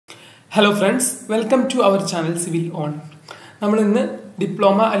Hello friends, welcome to our channel Civil On. നമ്മൾ ഇന്ന്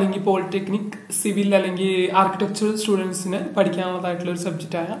diploma അല്ലെങ്കിൽ പോളിടെക്നിക് സിവിൽ അല്ലെങ്കിൽ ആർക്കിടെക്ചറൽ സ്റ്റുഡൻസിന് പഠിക്കാനുള്ളതായിട്ടുള്ള ഒരു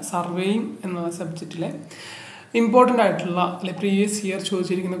സബ്ജക്റ്റായ സർവേയിങ് എന്ന സബ്ജക്റ്റിലെ ഇമ്പോർട്ടൻ്റ് ആയിട്ടുള്ള അല്ലെങ്കിൽ പ്രീവിയസ് ഇയർ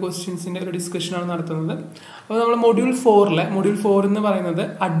ചോദിച്ചിരിക്കുന്ന ക്വസ്റ്റ്യൻസിൻ്റെ ഒരു ഡിസ്കഷനാണ് നടത്തുന്നത്. അപ്പോൾ നമ്മൾ മൊഡ്യൂൾ 4 എന്ന് പറയുന്നത്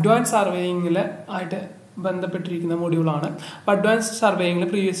അഡ്വാൻസ് സർവേയിങ്ങിൽ ആയിട്ട് ബന്ധപ്പെട്ടിരിക്കുന്ന മൊഡ്യൂളാണ്. അപ്പോൾ അഡ്വാൻസ് സർവേയിങ്ങിൽ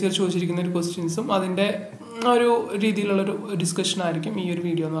പ്രീവിയസ് ഇയർ ചോദിച്ചിരിക്കുന്ന ഒരു ക്വസ്റ്റ്യൻസും അതിൻ്റെ ഒരു രീതിയിലുള്ളൊരു ഡിസ്കഷൻ ആയിരിക്കും ഈ ഒരു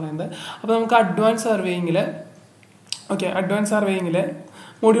വീഡിയോ എന്ന് പറയുന്നത്. അപ്പോൾ നമുക്ക് അഡ്വാൻസ് സർവേയിങ്ങിൽ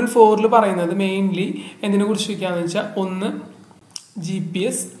മൊഡ്യൂൾ 4 പറയുന്നത് മെയിൻലി എന്തിനെ കുറിച്ചൊക്കെയാണെന്ന് വെച്ചാൽ ഒന്ന്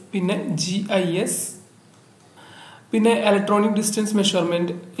GPS, പിന്നെ GIS, പിന്നെ electronic distance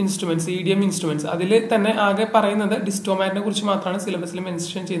measurement instruments EDM instruments. അതിൽ തന്നെ ആകെ പറയുന്നത് ഡിസ്റ്റോമാറ്റിനെ കുറിച്ച് മാത്രമാണ് സിലബസിൽ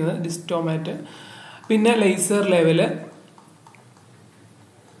മെൻഷൻ ചെയ്യുന്നത്. ഡിസ്റ്റോമാറ്റ്, പിന്നെ laser level,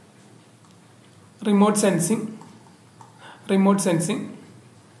 remote sensing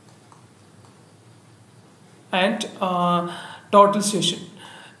and total station.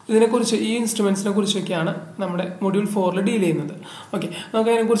 ഇതിനെക്കുറിച്ച് ഈ ഇൻസ്ട്രുമെന്റ്സിനെ കുറിച്ചൊക്കെയാണ് നമ്മുടെ മൊഡ്യൂൾ 4 ഡീൽ ചെയ്യുന്നത്. ഓക്കെ,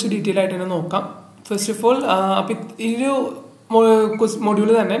 നമുക്ക് അതിനെക്കുറിച്ച് ഡീറ്റെയിൽ ആയിട്ട് തന്നെ നോക്കാം. ഫസ്റ്റ് ഓഫ് ഓൾ, അപ്പം ഈ ഒരു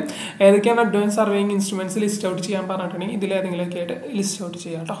മൊഡ്യൂള് തന്നെ ഏതൊക്കെയാണ് advance surveying instruments list out ചെയ്യാൻ പറഞ്ഞിട്ടുണ്ടെങ്കിൽ ഇതിലേതെങ്കിലുമൊക്കെ ആയിട്ട് ലിസ്റ്റ് ഔട്ട്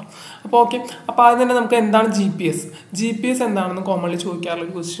ചെയ്യാം കേട്ടോ. അപ്പോൾ ഓക്കെ, അപ്പോൾ ആദ്യം തന്നെ നമുക്ക് എന്താണ് GPS എന്താണെന്ന് കോമൺലി ചോദിക്കാറുള്ള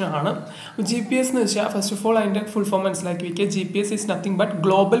ഒരു ക്വസ്റ്റ്യൻ ആണ്. GPS എന്ന് വെച്ചാൽ ഫസ്റ്റ് ഓഫ് ഓൾ അതിൻ്റെ ഫുൾ ഫോം മനസ്സിലാക്കി വയ്ക്കുക. GPS is nothing but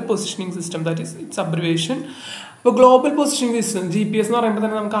global positioning system, that is it's abbreviation. അപ്പോൾ ഗ്ലോബൽ പൊസിഷനിങ് സിസ്റ്റം GPS എന്ന് പറയുമ്പോൾ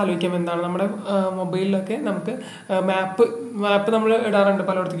തന്നെ നമുക്ക് ആലോചിക്കാം എന്താണ്. നമ്മുടെ മൊബൈലിലൊക്കെ നമുക്ക് മാപ്പ് നമ്മൾ ഇടാറുണ്ട്,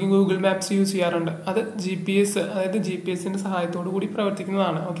 പലയിടത്തേക്കും ഗൂഗിൾ മാപ്സ് യൂസ് ചെയ്യാറുണ്ട്. അത് GPS, അതായത് GPS-ന്റെ സഹായത്തോടു കൂടി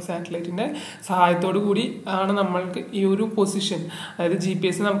പ്രവർത്തിക്കുന്നതാണ്. ഓക്കെ, സാറ്റലൈറ്റിന്റെ സഹായത്തോടു കൂടി ആണ് നമ്മൾക്ക് ഈ ഒരു പൊസിഷൻ, അതായത്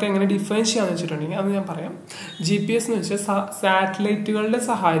GPS നമുക്ക് എങ്ങനെ ഡിഫൈൻ ചെയ്യാന്ന് വെച്ചിട്ടുണ്ടെങ്കിൽ അത് ഞാൻ പറയാം. GPS എന്ന് വെച്ചാൽ സാറ്റലൈറ്റുകളുടെ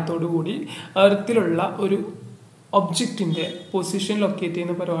സഹായത്തോടു കൂടി എർത്തിലുള്ള ഒരു ഒബ്ജക്റ്റിന്റെ പൊസിഷൻ ലൊക്കേറ്റ്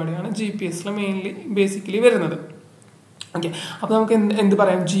ചെയ്യുന്ന പരിപാടിയാണ് GPS ബേസിക്കലി വരുന്നത്. ഓക്കെ, അപ്പോൾ നമുക്ക് എന്ത്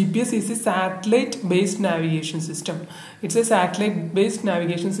പറയാം? GPS is A satellite based navigation system. It's A satellite based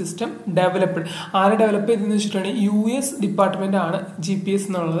navigation system developed. ആരെ ഡെവലപ്പ് ചെയ്തെന്ന് വെച്ചിട്ടുണ്ടെങ്കിൽ US ഡിപ്പാർട്ട്മെന്റ് ആണ്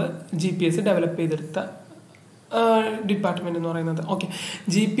GPS ഡെവലപ്പ് ചെയ്തെടുത്ത ഡിപ്പാർട്ട്മെന്റ് എന്ന് പറയുന്നത്. ഓക്കെ,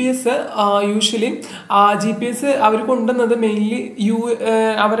 GPS അവർ കൊണ്ടുവന്നത് മെയിൻലി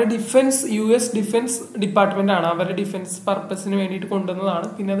അവരുടെ US ഡിഫൻസ് ഡിപ്പാർട്ട്മെന്റ് ആണ്. അവരുടെ ഡിഫൻസ് പർപ്പസിന് വേണ്ടിയിട്ട് കൊണ്ടുവന്നതാണ്.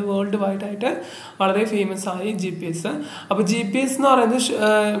 പിന്നെ അത് വേൾഡ് വൈഡ് ആയിട്ട് വളരെ ഫേമസ് ആയി GPS. അപ്പോൾ GPS എന്ന് പറയുന്നത്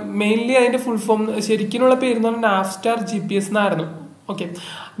മെയിൻലി അതിന്റെ ഫുൾ ഫോം ശരിക്കുള്ള പേര് എന്ന് പറഞ്ഞാൽ നാവ്സ്റ്റാർ GPS എന്നായിരുന്നു. ഓക്കെ,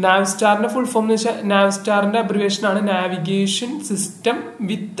 നാവ്സ്റ്റാറിന്റെ ഫുൾ ഫോം എന്ന് വെച്ചാൽ നാവ്സ്റ്റാറിന്റെ അബ്രിവേഷൻ ആണ് navigation system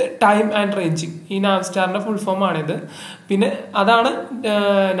with time and ranging. ഈ നാവ്സ്റ്റാറിന്റെ ഫുൾ ഫോം ആണിത്. പിന്നെ അതാണ്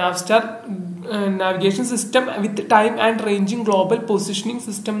Navstar navigation system with time and ranging global positioning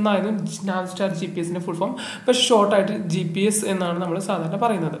system എന്നായിരുന്നു നാവ്സ്റ്റാർ GPS-ന്റെ ഫുൾ ഫോം. പക്ഷെ ഷോർട്ടായിട്ട് GPS എന്നാണ് നമ്മൾ സാധാരണ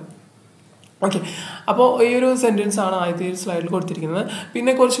പറയുന്നത്. ഓക്കെ, അപ്പോൾ ഈ ഒരു സെന്റൻസ് ആണ് ആദ്യത്തെ സ്ലൈഡിൽ കൊടുത്തിരിക്കുന്നത്.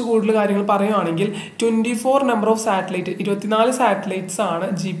 പിന്നെ കുറച്ച് കൂടുതൽ കാര്യങ്ങൾ പറയുകയാണെങ്കിൽ 24 നമ്പർ ഓഫ് സാറ്റലൈറ്റ്, 24 സാറ്റലൈറ്റ്സ് ആണ്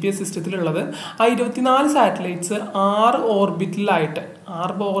GPS സിസ്റ്റത്തിലുള്ളത്. ആ 24 സാറ്റലൈറ്റ്സ് 6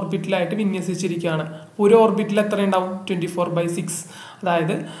 ഓർബിറ്റിലായിട്ട് വിന്യസിച്ചിരിക്കുകയാണ്. ഒരു ഓർബിറ്റിൽ എത്ര ഉണ്ടാവും? 24/6.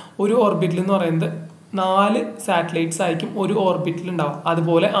 അതായത് ഒരു ഓർബിറ്റിൽ എന്ന് പറയുന്നത് 4 സാറ്റലൈറ്റ്സ് ആയിരിക്കും ഒരു ഓർബിറ്റിൽ ഉണ്ടാവും.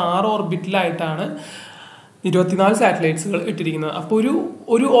 അതുപോലെ 6 ഓർബിറ്റിലായിട്ടാണ് 24 സാറ്റലൈറ്റ്സുകൾ ഇട്ടിരിക്കുന്നത്. അപ്പോൾ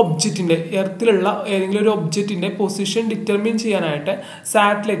ഒരു ഒബ്ജക്റ്റിന്റെ എർത്തിലുള്ള ഏതെങ്കിലും ഒരു ഒബ്ജക്റ്റിന്റെ പൊസിഷൻ ഡിറ്റർമിൻ ചെയ്യാനായിട്ട്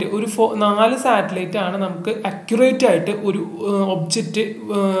സാറ്റലൈറ്റ് 4 സാറ്റലൈറ്റ് ആണ് നമുക്ക് അക്യുറേറ്റ് ആയിട്ട് ഒരു ഒബ്ജക്റ്റ്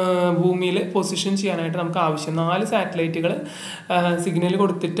ഭൂമിയിൽ പൊസിഷൻ ചെയ്യാനായിട്ട് നമുക്ക് ആവശ്യം. 4 സാറ്റലൈറ്റുകൾ സിഗ്നൽ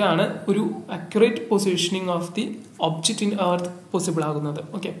കൊടുത്തിട്ടാണ് ഒരു accurate positioning of the object in earth possible ആകുന്നത്.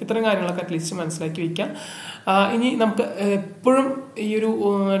 ഓക്കെ, ഇത്തരം കാര്യങ്ങളൊക്കെ അറ്റ്ലീസ്റ്റ് മനസ്സിലാക്കി വയ്ക്കാം. ഇനി നമുക്ക് എപ്പോഴും ഈ ഒരു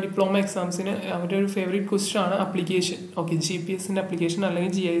ഡിപ്ലോമ എക്സാംസിന് അവരുടെ ഒരു ഫേവറേറ്റ് ക്വസ്റ്റ്യൻ ആണ് അപ്ലിക്കേഷൻ. ഓക്കെ, GPS-ന്റെ അപ്ലിക്കേഷൻ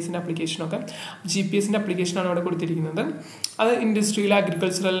അല്ലെങ്കിൽ GIS-ന്റെ അപ്ലിക്കേഷൻ. ഒക്കെ GPS-ന്റെ അപ്ലിക്കേഷൻ ആണ് ഇവിടെ കൊടുത്തിരിക്കുന്നത്. അത് ഇൻഡസ്ട്രിയിൽ,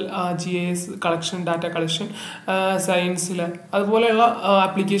 agricultural, GIS collection, data collection, സയൻസിൽ അതുപോലെയുള്ള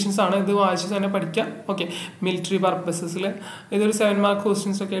അപ്ലിക്കേഷൻസ് ആണ്. ഇത് വായിച്ച് തന്നെ പഠിക്കാം. ഓക്കെ, മിലിറ്ററി പർപ്പസസിൽ ഇതൊരു 7 മാർക്ക്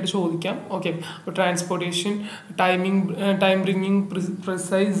ക്വസ്റ്റ്യൻസ് ഒക്കെ ആയിട്ട് ചോദിക്കാം. Okay, transportation, time bringing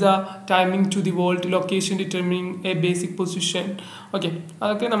precise timing to the world, location determining a basic position. Okay,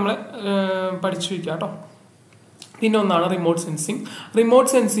 അതൊക്കെ നമ്മൾ പഠിച്ചു വയ്ക്കാം കേട്ടോ. പിന്നെ ഒന്നാണ് റിമോട്ട്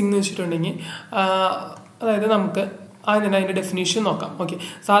സെൻസിങ് എന്ന് വെച്ചിട്ടുണ്ടെങ്കിൽ അതായത് നമുക്ക് ആദ്യം തന്നെ അതിന്റെ ഡെഫിനേഷൻ നോക്കാം. ഓക്കെ,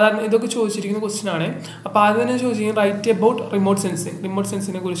 സാധാരണ ഇതൊക്കെ ചോദിച്ചിരിക്കുന്ന ക്വസ്റ്റ്യൻ ആണ്. അപ്പോൾ ആദ്യം തന്നെ ചോദിച്ചിരിക്കുന്നത് റൈറ്റ് അബൌട്ട് റിമോട്ട്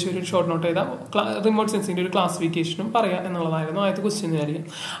സെൻസിങ്ങിനെ കുറിച്ച് ഒരു ഷോർട്ട് നോട്ട് ചെയ്താൽ റിമോട്ട് സെൻസിങ്ങിന്റെ ഒരു ക്ലാസിഫിക്കേഷനും പറയാം എന്നുള്ളതായിരുന്നു ആദ്യത്തെ ക്വസ്റ്റ്യൻ ആയിരിക്കും.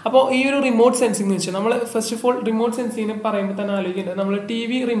 അപ്പോൾ ഈ ഒരു റിമോട്ട് സെൻസിങ് എന്ന് വെച്ചാൽ നമ്മൾ ഫസ്റ്റ് ഓഫ് ഓൾ റിമോട്ട് സെൻസിങ്ങിനെ പറയുമ്പോൾ തന്നെ ആലോചിക്കേണ്ടത് നമ്മൾ ടി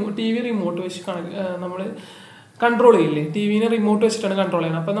വി റിമോട്ട് വെച്ച് നമ്മൾ കൺട്രോൾ ചെയ്യില്ലേ? ടി വിനെ റിമോട്ട് വെച്ചിട്ടാണ് കൺട്രോൾ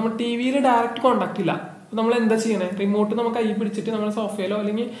ചെയ്യുന്നത്. അപ്പം നമ്മൾ ടി വിയിൽ ഡയറക്റ്റ് കോൺടാക്ട് ഇല്ല. നമ്മൾ എന്താ ചെയ്യണേ, റിമോട്ട് നമുക്ക് കൈ പിടിച്ചിട്ട് നമ്മൾ സോഫയിലോ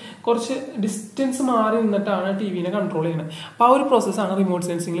അല്ലെങ്കിൽ കുറച്ച് ഡിസ്റ്റൻസ് മാറി നിന്നിട്ടാണ് ടി വിനെ കൺട്രോൾ ചെയ്യുന്നത്. അപ്പോൾ ആ ഒരു പ്രോസസ്സാണ് റിമോട്ട്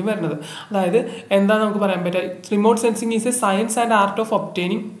സെൻസിങ്ങിൽ വരുന്നത്. അതായത് എന്താ നമുക്ക് പറയാൻ പറ്റുക, remote sensing is A science and art of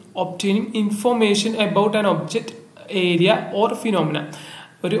obtaining information about an object, area or phenomena.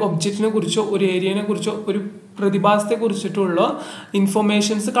 ഒരു ഒബ്ജക്റ്റിനെ കുറിച്ചോ ഒരു ഏരിയനെ കുറിച്ചോ ഒരു പ്രതിഭാസത്തെ കുറിച്ചിട്ടുള്ള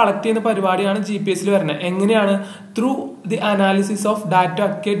ഇൻഫോർമേഷൻസ് കളക്ട് ചെയ്യുന്ന പരിപാടിയാണ് GPS വരുന്നത്. എങ്ങനെയാണ്? Through the analysis of data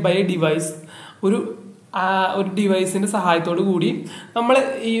acquired by A device. ഒരു ഡിവൈസിന്റെ സഹായത്തോടു കൂടി നമ്മൾ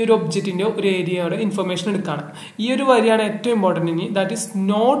ഈ ഒരു ഒബ്ജക്റ്റിന്റെ ഒരു ഏരിയയുടെ ഇൻഫർമേഷൻ എടുക്കുകയാണ്. ഈ ഒരു വരിയാണ് ഏറ്റവും ഇമ്പോർട്ടൻറ്റ്. ഇനി that is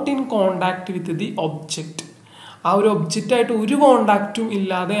not in contact with the object. ആ ഒരു ഒബ്ജക്റ്റായിട്ട് ഒരു കോണ്ടാക്റ്റും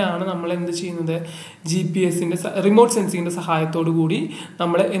ഇല്ലാതെയാണ് നമ്മൾ എന്ത് ചെയ്യുന്നത്, GPS-ന്റെ റിമോട്ട് സെൻസിങ്ങിന്റെ സഹായത്തോടു കൂടി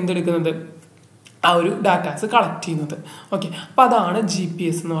നമ്മൾ എന്തെടുക്കുന്നത്, ആ ഒരു ഡാറ്റാസ് കളക്ട് ചെയ്യുന്നത്. ഓക്കെ, അപ്പോൾ അതാണ്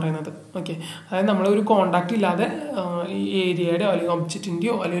GPS എന്ന് പറയുന്നത്. ഓക്കെ, അതായത് നമ്മളൊരു കോണ്ടാക്ട് ഇല്ലാതെ ഈ ഏരിയയുടെയോ അല്ലെങ്കിൽ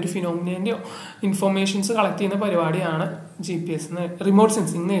ഒബ്ജക്റ്റിൻ്റെയോ അല്ലെങ്കിൽ ഒരു ഫിനോമിനൻ്റെയോ ഇൻഫോർമേഷൻസ് കളക്ട് ചെയ്യുന്ന പരിപാടിയാണ് GPS എന്ന് റിമോട്ട്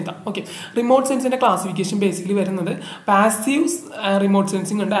സെൻസിങ് എന്ന് എഴുതാം. ഓക്കെ, റിമോട്ട് സെൻസിന്റെ ക്ലാസിഫിക്കേഷൻ ബേസിക്കലി വരുന്നത് പാസീവ് റിമോട്ട്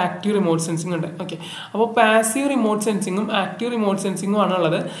സെൻസിങ് ഉണ്ട്, ആക്റ്റീവ് റിമോട്ട് സെൻസിങ് ഉണ്ട്. ഓക്കെ, അപ്പോൾ പാസീവ് റിമോട്ട് സെൻസിങ്ങും ആക്റ്റീവ് റിമോട്ട് സെൻസിങ്ങും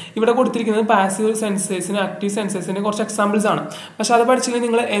ആണുള്ളത്. ഇവിടെ കൊടുത്തിരിക്കുന്നത് പാസീവ് സെൻസേഴ്സിന് ആക്റ്റീവ് സെൻസേഴ്സിന്റെ കുറച്ച് എക്സാമ്പിൾസ് ആണ്. പക്ഷെ അത് പഠിച്ചില്ലെങ്കിൽ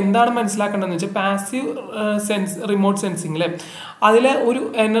നിങ്ങൾ എന്താണ് മനസ്സിലാക്കേണ്ടതെന്ന് വെച്ചാൽ പാസീവ് റിമോട്ട് സെൻസിങ്ങിൽ അതിൽ ഒരു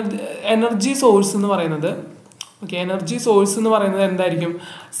എനർജി സോഴ്സ് എന്ന് പറയുന്നത്, ഓക്കെ, എനർജി സോഴ്സ് എന്ന് പറയുന്നത് എന്തായിരിക്കും?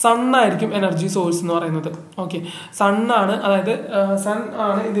 സണ്ണായിരിക്കും എനർജി സോഴ്സ് എന്ന് പറയുന്നത്. ഓക്കെ, സണ്ണാണ്, അതായത് സൺ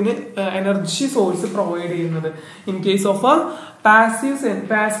ആണ് ഇതിന് എനർജി സോഴ്സ് പ്രൊവൈഡ് ചെയ്യുന്നത്. In case of A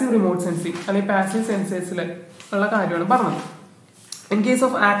passive remote sensing അല്ലെങ്കിൽ പാസീവ് സെൻസേഴ്സിൽ ഉള്ള കാര്യമാണ് പറഞ്ഞത്. In case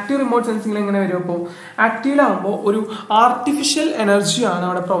of active remote സെൻസിങ്ങിൽ എങ്ങനെ വരും? അപ്പോൾ ആക്റ്റീവിലാകുമ്പോൾ ഒരു ആർട്ടിഫിഷ്യൽ എനർജിയാണ്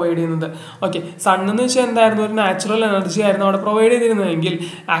അവിടെ പ്രൊവൈഡ് ചെയ്യുന്നത്. ഓക്കെ, സൺ എന്ന് വെച്ചാൽ എന്തായിരുന്നു? ഒരു നാച്ചുറൽ എനർജി ആയിരുന്നു അവിടെ പ്രൊവൈഡ് ചെയ്തിരുന്നതെങ്കിൽ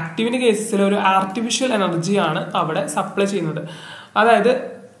ആക്റ്റീവിന്റെ കേസിൽ ഒരു ആർട്ടിഫിഷ്യൽ എനർജിയാണ് അവിടെ സപ്ലൈ ചെയ്യുന്നത്. അതായത്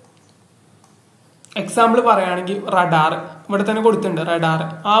എക്സാമ്പിൾ പറയുകയാണെങ്കിൽ റഡാർ, ഇവിടെ തന്നെ കൊടുത്തിട്ടുണ്ട് റഡാർ.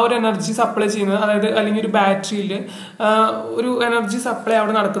 ആ ഒരു എനർജി സപ്ലൈ ചെയ്യുന്നത്, അതായത് അല്ലെങ്കിൽ ഒരു ബാറ്ററിയിൽ ഒരു എനർജി സപ്ലൈ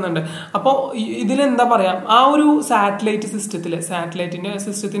അവിടെ നടക്കുന്നുണ്ട്. അപ്പോൾ ഇതിലെന്താ പറയാം, ആ ഒരു സാറ്റലൈറ്റിന്റെ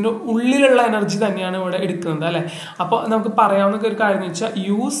സിസ്റ്റത്തിന്റെ ഉള്ളിലുള്ള എനർജി തന്നെയാണ് ഇവിടെ എടുക്കുന്നത് അല്ലെ. അപ്പോൾ നമുക്ക് പറയാവുന്ന ഒരു കാര്യം എന്ന് വെച്ചാൽ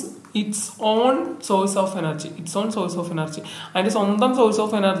use it's on source of energy. അതിന്റെ സ്വന്തം സോഴ്സ്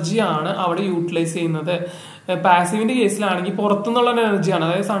ഓഫ് എനർജിയാണ് അവിടെ യൂട്ടിലൈസ് ചെയ്യുന്നത്. പാസീവിന്റെ കേസിലാണെങ്കിൽ പുറത്തുനിന്നുള്ള എനർജിയാണ്,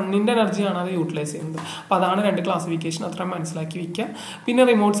 അതായത് സണ്ണിന്റെ എനർജിയാണ് അത് യൂട്ടിലൈസ് ചെയ്യുന്നത്. അപ്പോൾ അതാണ് രണ്ട് ക്ലാസിഫിക്കേഷൻ, അത്ര മനസ്സിലാക്കി വെക്കുക. പിന്നെ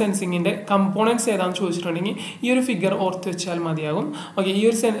റിമോട്ട് സെൻസിങ്ങിന്റെ കമ്പോണൻസ് ഏതാണെന്ന് ചോദിച്ചിട്ടുണ്ടെങ്കിൽ ഈ ഒരു ഫിഗർ ഓർത്ത് വെച്ചാൽ മതിയാകും. ഓക്കെ, ഈ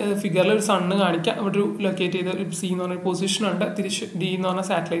ഒരു ഫിഗറിൽ ഒരു സണ്ണ് കാണിക്കുക, ഇവിടെ ഒരു ലൊക്കേറ്റ് ചെയ്ത ഒരു C എന്ന് പറഞ്ഞ പൊസിഷൻ ഉണ്ട്. തിരിച്ച് D എന്ന് പറഞ്ഞ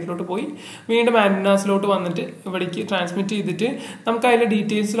സാറ്റലൈറ്റിലോട്ട് പോയി വീണ്ടും ആന്റിനാസിലോട്ട് വന്നിട്ട് ഇവിടേക്ക് ട്രാൻസ്മിറ്റ് ചെയ്തിട്ട് നമുക്ക് അതിലെ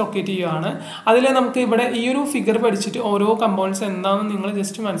ഡീറ്റെയിൽസ് ലൊക്കേറ്റ് ചെയ്യുകയാണ്. അതിൽ നമുക്ക് ഇവിടെ ഈ ഒരു ഫിഗർ പഠിച്ചിട്ട് ഓരോ കമ്പോണൻസ് എന്താണെന്ന് നിങ്ങൾ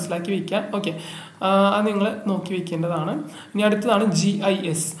ജസ്റ്റ് മനസ്സിലാക്കി വെക്കുക. ഓക്കെ, അത് നിങ്ങൾ നോക്കി വെക്കേണ്ടതാണ്. ഇനി അടുത്തതാണ്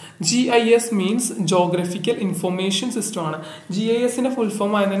GIS means geographical information system ആണ്. GISന്റെ ഫുൾ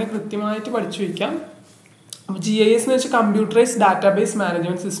ഫോം ആയതിനെ കൃത്യമായിട്ട് പഠിച്ചു വെക്കാം. GIS എന്ന് വെച്ചാൽ കമ്പ്യൂട്ടറൈസ്ഡ് ഡാറ്റാബേസ്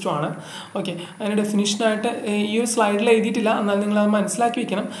മാനേജ്മെന്റ് സിസ്റ്റം ആണ്. ഓക്കെ, അതിന്റെ ഡെഫിനിഷനായിട്ട് ഈ ഒരു സ്ലൈഡിൽ എഴുതിയിട്ടില്ല, എന്നാൽ നിങ്ങൾ അത് മനസ്സിലാക്കി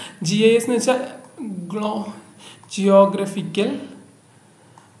വെക്കണം. GIS എന്ന് വെച്ചാൽ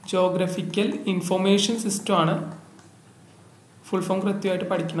ജിയോഗ്രഫിക്കൽ ഇൻഫോർമേഷൻ സിസ്റ്റം ആണ്. ഫുൾ ഫോം കൃത്യമായിട്ട്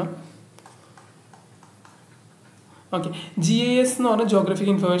പഠിക്കണം. ഓക്കെ, GIS എന്ന് പറഞ്ഞാൽ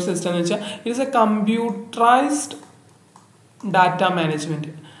ജിയോഗ്രഫിക് ഇൻഫർമേഷൻ സിസ്റ്റം എന്ന് വെച്ചാൽ it is A computerised data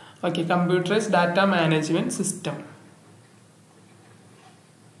management. Okay, computerised data management system.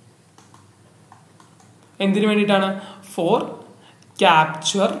 എന്തിനു വേണ്ടിയിട്ടാണ്? Four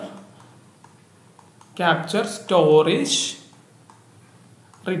capture, storage,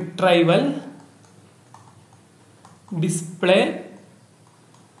 റിട്രൈവൽ, display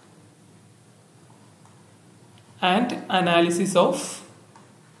and analysis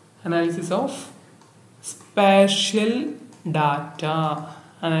of spatial data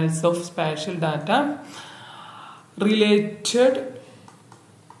related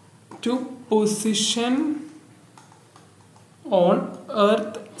to position on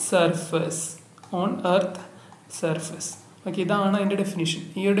earth surface. Okay, ഇതാണ് അതിൻ്റെ definition.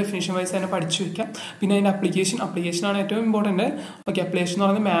 ഈ ഒരു definition vice തന്നെ പഠിച്ചു വെക്കാം. പിന്നെ അതിൻ്റെ അപ്ലിക്കേഷനാണ് ഏറ്റവും ഇമ്പോർട്ടൻറ്റ്. ഓക്കെ, അപ്ലിക്കേഷൻ എന്ന്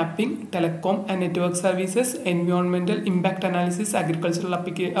പറയുന്നത് mapping, telecom and network services, എൻവയോൺമെന്റൽ impact analysis, agricultural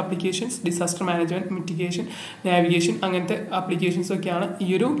applications, disaster management, mitigation, navigation, അങ്ങനത്തെ അപ്ലിക്കേഷൻസ് ഒക്കെയാണ് ഈ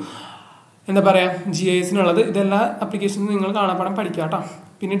ഒരു എന്താ പറയുക GISനുള്ളത്. ഇതെല്ലാ അപ്ലിക്കേഷൻസും നിങ്ങൾ കാണാപ്പാടം പഠിക്കുക കേട്ടോ.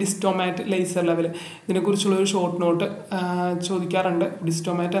 പിന്നെ ഡിസ്റ്റോമാറ്റ്, ലേസർ ലെവൽ, ഇതിനെക്കുറിച്ചുള്ള ഒരു ഷോർട്ട് നോട്ട് ചോദിക്കാറുണ്ട്.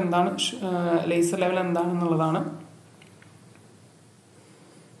 ഡിസ്റ്റോമാറ്റ് എന്താണ്, ലേസർ ലെവൽ എന്താണെന്നുള്ളതാണ്.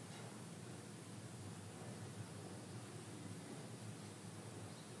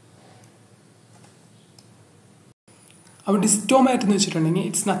 അപ്പോൾ ഡിസ്റ്റോമാറ്റ് എന്ന് വെച്ചിട്ടുണ്ടെങ്കിൽ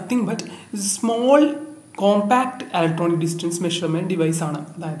it's nothing but small compact electronic distance measurement device ആണ്.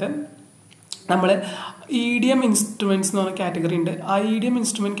 അതായത് നമ്മൾ EDM ഇൻസ്ട്രുമെന്റ്സ് എന്ന് പറഞ്ഞ കാറ്റഗറി ഉണ്ട്. ആ EDM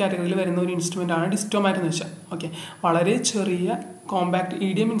ഇൻസ്ട്രുമെന്റ് കാറ്റഗറിയിൽ വരുന്ന ഒരു ഇൻസ്ട്രുമെന്റ് ആണ് ഡിസ്റ്റോമാറ്റ് എന്ന് വെച്ചാൽ. ഓക്കെ, വളരെ ചെറിയ കോമ്പാക്ട്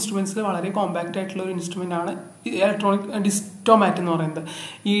EDM ഇൻസ്ട്രുമെന്റ്സിൽ വളരെ കോമ്പാക്ട് ആയിട്ടുള്ള ഒരു ഇൻസ്ട്രുമെന്റ് ആണ് ഇലക്ട്രോണിക് ഡിസ്റ്റോമാറ്റ് എന്ന് പറയുന്നത്.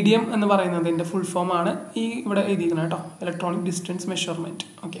 EDM എന്ന് പറയുന്നതിന്റെ ഫുൾ ഫോം ആണ് ഈ ഇവിടെ എഴുതിയിരിക്കുന്നത് കേട്ടോ, ഇലക്ട്രോണിക് ഡിസ്റ്റൻസ് മെഷർമെന്റ്.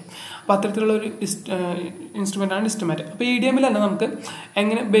 ഓക്കെ, അപ്പോൾ അത്തരത്തിലുള്ള ഒരു ഇൻസ്ട്രുമെന്റ് ആണ് ഡിസ്റ്റോമാറ്റ്. അപ്പോൾ EDM-ൽ തന്നെ നമുക്ക്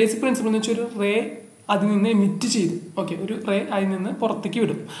എങ്ങനെ ബേസിക് പ്രിൻസിപ്പിൾ എന്ന് വെച്ചാൽ ഒരു റേ അതിൽ നിന്ന് എമിറ്റ് ചെയ്തു. ഓക്കെ, ഒരു റേ അതിൽ നിന്ന് പുറത്തേക്ക്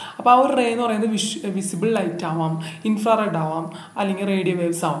വിടും. അപ്പോൾ ആ ഒരു റേ എന്ന് പറയുന്നത് വിസിബിൾ ലൈറ്റ് ആവാം, ഇൻഫ്രാറെഡ് ആവാം, അല്ലെങ്കിൽ റേഡിയോ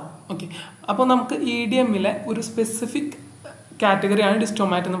വേവ്സ് ആവാം. ഓക്കെ, അപ്പോൾ നമുക്ക് EDM-ലെ ഒരു സ്പെസിഫിക് കാറ്റഗറിയാണ്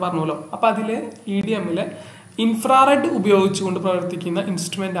ഡിസ്റ്റോമാറ്റ് എന്ന് പറഞ്ഞല്ലോ. അപ്പോൾ അതിൽ EDM-ലെ ഇൻഫ്രാറെഡ് ഉപയോഗിച്ചുകൊണ്ട് പ്രവർത്തിക്കുന്ന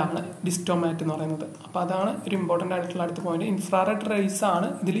ഇൻസ്ട്രുമെന്റ് ആണ് ഡിസ്റ്റോമാറ്റ് എന്ന് പറയുന്നത്. അപ്പോൾ അതാണ് ഒരു ഇമ്പോർട്ടൻ്റ് ആയിട്ടുള്ള അടുത്ത പോയിന്റ്. ഇൻഫ്രാറെഡ് റേസ് ആണ്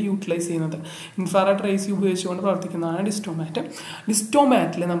ഇതിൽ യൂട്ടിലൈസ് ചെയ്യുന്നത്. ഇൻഫ്രാറെഡ് റേസ് ഉപയോഗിച്ചുകൊണ്ട് പ്രവർത്തിക്കുന്നതാണ് ഡിസ്റ്റോമാറ്റ്.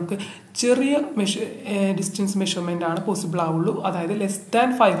 ഡിസ്റ്റോമാറ്റിൽ നമുക്ക് ചെറിയ ഡിസ്റ്റൻസ് മെഷർമെന്റ് ആണ് പോസിബിൾ ആവുള്ളൂ. അതായത് ലെസ് ദാൻ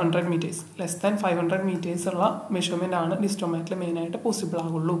 500 മീറ്റേഴ്സ് ഉള്ള മെഷർമെന്റ് ആണ് ഡിസ്റ്റോമാറ്റിൽ മെയിനായിട്ട് പോസിബിൾ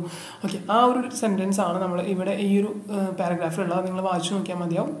ആവുള്ളൂ. ഓക്കെ, ആ ഒരു സെന്റൻസ് ആണ് നമ്മൾ ഇവിടെ ഈ ഒരു പാരഗ്രാഫിലുള്ളത്. നിങ്ങൾ വായിച്ചു നോക്കിയാൽ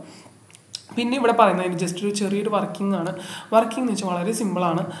മതിയാവും. പിന്നെ ഇവിടെ പറയുന്നത് ജസ്റ്റ് ഒരു ചെറിയൊരു വർക്കിംഗ് ആണ്. വർക്കിംഗ് എന്ന് വെച്ചാൽ വളരെ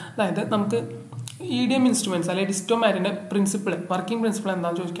സിമ്പിളാണ്. അതായത് നമുക്ക് EDM ഇൻസ്ട്രുമെന്റ്സ് അല്ലെങ്കിൽ ഡിസ്റ്റോമാറ്റിന്റെ വർക്കിംഗ് പ്രിൻസിപ്പിൾ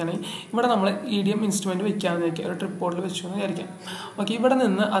എന്താണെന്ന് ചോദിക്കുകയാണെങ്കിൽ ഇവിടെ നമ്മൾ EDM ഇൻസ്ട്രുമെന്റ് വെക്കാമെന്ന് വെക്കുക, ഒരു ട്രിപ്പ് ബോർഡിൽ വെച്ചു എന്ന് വിചാരിക്കാം. ഓക്കെ, ഇവിടെ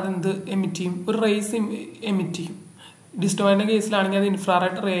നിന്ന് അതെന്ത് എമിറ്റ് ചെയ്യും? ഒരു റേസ് എമിറ്റ് ചെയ്യും. ഡിസ്റ്റോമാറ്റിന്റെ കേസിലാണെങ്കിൽ അത്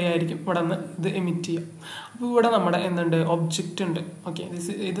ഇൻഫ്രാറെഡ് റേ ആയിരിക്കും ഇവിടെ നിന്ന് ഇത് എമിറ്റ് ചെയ്യുക. അപ്പോൾ ഇവിടെ നമ്മുടെ എന്തുണ്ട്? ഒബ്ജക്റ്റ് ഉണ്ട്. ഓക്കെ,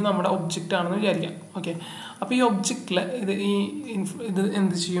 ഇത് നമ്മുടെ ഒബ്ജക്റ്റ് ആണെന്ന് വിചാരിക്കാം. ഓക്കെ, അപ്പോൾ ഈ ഒബ്ജക്റ്റിൽ ഇത്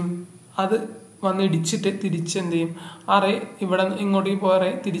എന്ത് ചെയ്യും? അത് വന്ന് ഇടിച്ചിട്ട് തിരിച്ച് എന്ത് ചെയ്യും? ആ റേ ഇവിടെ ഇങ്ങോട്ടേക്ക് പോയ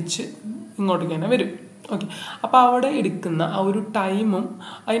റേ തിരിച്ച് ഇങ്ങോട്ടേക്ക് തന്നെ വരും. ഓക്കെ, അപ്പോൾ അവിടെ എടുക്കുന്ന ആ ഒരു ടൈമും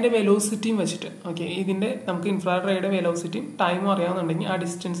അതിൻ്റെ വെലോസിറ്റിയും വെച്ചിട്ട്, ഓക്കെ, ഇതിൻ്റെ നമുക്ക് ഇൻഫ്രാറെഡ് റേയുടെ വെലോസിറ്റിയും ടൈമും അറിയാവുന്നുണ്ടെങ്കിൽ ആ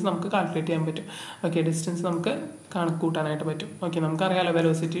ഡിസ്റ്റൻസ് നമുക്ക് കാൽക്കുലേറ്റ് ചെയ്യാൻ പറ്റും. ഓക്കെ, ഡിസ്റ്റൻസ് നമുക്ക് കണക്ക് കൂട്ടാനായിട്ട് പറ്റും. ഓക്കെ, നമുക്കറിയാലോ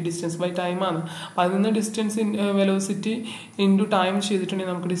വെലോസിറ്റി ഡിസ്റ്റൻസ് ബൈ ടൈമാണ്. അപ്പോൾ അതിൽ നിന്ന് ഡിസ്റ്റൻസ് വെലോസിറ്റി ഇൻറ്റു ടൈം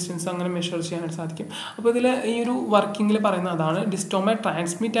ചെയ്തിട്ടുണ്ടെങ്കിൽ നമുക്ക് ഡിസ്റ്റൻസ് അങ്ങനെ മെഷർ ചെയ്യാനായിട്ട് സാധിക്കും. അപ്പോൾ ഇതിൽ ഈ ഒരു വർക്കിങ്ങിൽ പറയുന്ന അതാണ് distomat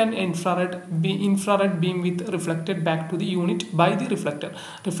transmit and infrared beam with reflected back to the unit by the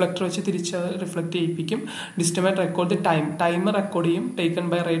reflector വെച്ച് തിരിച്ച് റിഫ്ലക്ട് ചെയ്യിപ്പിക്കും. Distomat record the time record ചെയ്യും. Taken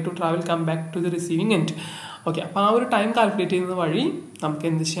by ray to travel come back to the receiving end. Okay, അപ്പോൾ ആ ഒരു time calculate ചെയ്യുന്നത് വഴി നമുക്ക്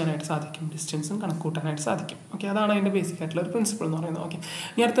എന്ത് ചെയ്യാനായിട്ട് സാധിക്കും? ഡിസ്റ്റൻസും കണക്ക് കൂട്ടാനായിട്ട് സാധിക്കും. ഓക്കെ, അതാണ് അതിൻ്റെ ബേസിക് ആയിട്ടുള്ള ഒരു പ്രിൻസിപ്പിൾ എന്ന് പറയുന്നത്. ഓക്കെ,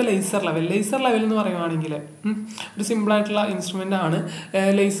 ഇനി അടുത്ത ലേസർ ലെവൽ എന്ന് പറയുവാണെങ്കിൽ ഒരു സിമ്പിൾ ആയിട്ടുള്ള ഇൻസ്ട്രുമെന്റ് ആണ്.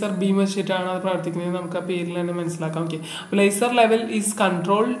 ലേസർ ബീം വെച്ചിട്ടാണ് അത് പ്രവർത്തിക്കുന്നത്. നമുക്ക് ആ പേരിൽ തന്നെ മനസ്സിലാക്കാം. Okay, laser level is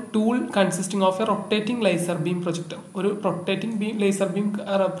control tool consisting of A rotating laser beam projector. ഒരു റൊട്ടേറ്റിംഗ് ലേസർ ബീം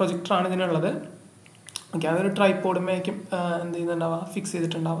പ്രൊജക്ടർ ആണ് ഇതിനുള്ളത്. ഓക്കെ, അതൊരു ട്രൈപോഡുമേക്കും എന്ത് ചെയ്യുന്നുണ്ടാവുക? ഫിക്സ്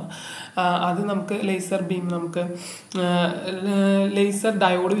ചെയ്തിട്ടുണ്ടാവുക. അത് നമുക്ക് ലേസർ ബീം നമുക്ക് ലേസർ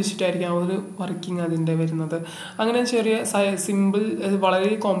ഡയോഡ് വെച്ചിട്ടായിരിക്കും ഒരു വർക്കിംഗ് അതിൻ്റെ വരുന്നത്. അങ്ങനെ ചെറിയ സിമ്പിൾ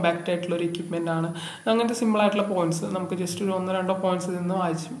വളരെ കോമ്പാക്റ്റ് ആയിട്ടുള്ള ഒരു എക്യുപ്മെൻ്റ് ആണ്. അങ്ങനത്തെ സിമ്പിൾ ആയിട്ടുള്ള പോയിന്റ്സ് നമുക്ക് ജസ്റ്റ് ഒരു 1-2 പോയിന്റ്സ് നിന്ന്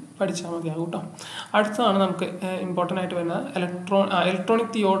വായിച്ച് പഠിച്ചാൽ മതിയാകും കേട്ടോ. അടുത്തതാണ് നമുക്ക് ഇമ്പോർട്ടൻ്റ് ആയിട്ട് വരുന്നത്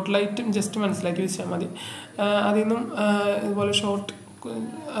ഇലക്ട്രോണിക് തിയോഡലൈറ്റും ജസ്റ്റ് മനസ്സിലാക്കി വെച്ചാൽ മതി. അതിൽ നിന്നും ഇതുപോലെ ഷോർട്ട്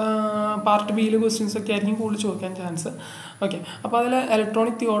പാർട്ട് ബിയിൽ ക്വസ്റ്റ്യൻസ് ഒക്കെ ആയിരിക്കും കൂടുതൽ ചോദിക്കാൻ ചാൻസ്. ഓക്കെ, അപ്പോൾ അതിൽ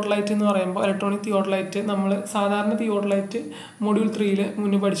ഇലക്ട്രോണിക് തിയോഡലൈറ്റ് എന്ന് പറയുമ്പോൾ ഇലക്ട്രോണിക് തിയോഡലൈറ്റ് നമ്മൾ സാധാരണ തിയോഡലൈറ്റ് മൊഡ്യൂൾ 3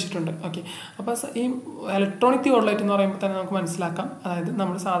 മുന്നേ പഠിച്ചിട്ടുണ്ട്. ഓക്കെ, അപ്പോൾ ഈ ഇലക്ട്രോണിക് തിയോഡലൈറ്റ് എന്ന് പറയുമ്പോൾ തന്നെ നമുക്ക് മനസ്സിലാക്കാം. അതായത്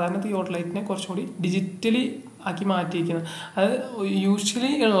നമ്മൾ സാധാരണ തിയോഡലൈറ്റിനെ കുറച്ചുകൂടി ഡിജിറ്റലി ആക്കി മാറ്റിയിരിക്കുന്നത്. അതായത് യൂഷ്വലി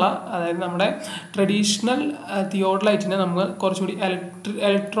ഉള്ള അതായത് നമ്മുടെ ട്രഡീഷണൽ തിയോഡലൈറ്റിനെ നമ്മൾ കുറച്ചുകൂടി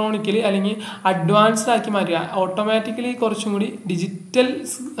ഇലക്ട്രോണിക്കലി അല്ലെങ്കിൽ അഡ്വാൻസ്ഡ് ആക്കി മാറ്റുക. ഓട്ടോമാറ്റിക്കലി കുറച്ചും കൂടി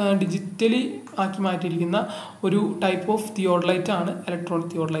ഡിജിറ്റലി ആക്കി മാറ്റിയിരിക്കുന്ന ഒരു ടൈപ്പ് ഓഫ് തിയോഡലൈറ്റ് ആണ്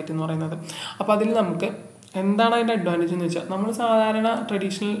ഇലക്ട്രോണിക് തിയോഡലൈറ്റ് എന്ന് പറയുന്നത്. അപ്പോൾ അതിൽ നമുക്ക് എന്താണ് അതിൻ്റെ അഡ്വാൻറ്റേജ് എന്ന് വെച്ചാൽ നമ്മൾ സാധാരണ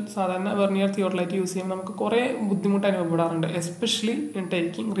വെർനിയർ തിയോഡലൈറ്റ് യൂസ് ചെയ്യുമ്പോൾ നമുക്ക് കുറേ ബുദ്ധിമുട്ട് അനുഭവപ്പെടാറുണ്ട്. എസ്പെഷ്യലി ഇൻ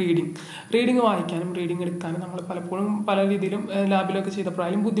ടേക്കിംഗ് റീഡിങ് വായിക്കാനും റീഡിങ് എടുക്കാനും നമ്മൾ പലപ്പോഴും പല രീതിയിലും ലാബിലൊക്കെ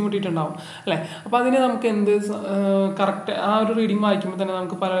ചെയ്തപ്പോഴായാലും ബുദ്ധിമുട്ടിയിട്ടുണ്ടാവും അല്ലേ. അപ്പോൾ അതിന് നമുക്ക് കറക്റ്റ് ആ ഒരു റീഡിങ് വായിക്കുമ്പോൾ തന്നെ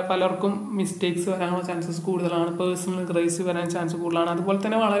നമുക്ക് പലർക്കും മിസ്റ്റേക്സ് വരാനുള്ള ചാൻസസ് കൂടുതലാണ്. പേഴ്സണൽ ഗ്രേസ് വരാൻ ചാൻസ് കൂടുതലാണ്. അതുപോലെ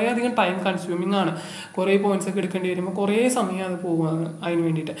തന്നെ വളരെയധികം ടൈം കൺസ്യൂമിംഗ് ആണ്. കുറേ പോയിന്റ്സ് ഒക്കെ എടുക്കേണ്ടി വരുമ്പോൾ കുറേ സമയം അത് പോകുകയാണ് അതിന്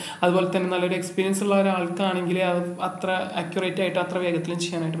വേണ്ടിയിട്ട്. അതുപോലെ തന്നെ നല്ലൊരു എക്സ്പീരിയൻസ് ഉള്ള ഒരാൾക്ക് ആണെങ്കിൽ അത് അത്ര അക്യുറേറ്റ് ആയിട്ട് അത്ര വേഗത്തിലും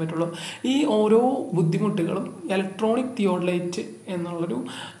ചെയ്യാനായിട്ട് പറ്റുള്ളൂ. ഈ ഓരോ ബുദ്ധിമുട്ടുകളും ഇലക്ട്രോണിക് തിയോഡലൈറ്റ് എന്നുള്ളൊരു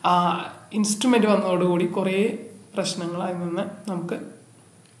ഇൻസ്ട്രുമെന്റ് വന്നതോടുകൂടി കുറേ പ്രശ്നങ്ങൾ അതിൽ നിന്ന് നമുക്ക്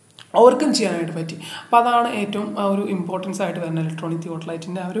ഓവർകം ചെയ്യാനായിട്ട് പറ്റി. അപ്പോൾ അതാണ് ഏറ്റവും ഒരു ഇമ്പോർട്ടൻസ് ആയിട്ട് വരുന്നത് ഇലക്ട്രോണിക്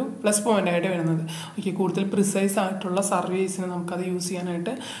തിയോഡലൈറ്റിൻ്റെ ആ ഒരു പ്ലസ് പോയിന്റ് ആയിട്ട് വരുന്നത്. ഓക്കെ, കൂടുതൽ പ്രിസൈസ് ആയിട്ടുള്ള സർവേസിന് നമുക്കത് യൂസ്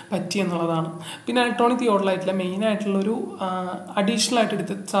ചെയ്യാനായിട്ട് പറ്റി എന്നുള്ളതാണ്. പിന്നെ ഇലക്ട്രോണിക് തിയോഡലൈറ്റിലെ മെയിൻ ആയിട്ടുള്ളൊരു അഡീഷണൽ ആയിട്ട്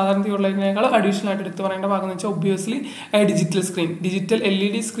എടുത്ത് സാധാരണ തിയോഡലൈറ്റിനേക്കാൾ അഡീഷണൽ ആയിട്ട് എടുത്ത് പറയേണ്ട ഭാഗം എന്ന് വെച്ചാൽ obviously digital screen, digital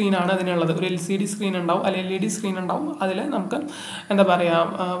LED സ്ക്രീനാണ് അതിനുള്ളത്. ഒരു LCD സ്ക്രീൻ ഉണ്ടാവും, അല്ലെങ്കിൽ LED സ്ക്രീൻ ഉണ്ടാവും. അതിൽ നമുക്ക് എന്താ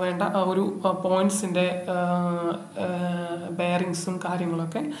പറയുക വേണ്ട ഒരു പോയിന്റ്സിൻ്റെ ബെയറിങ്സും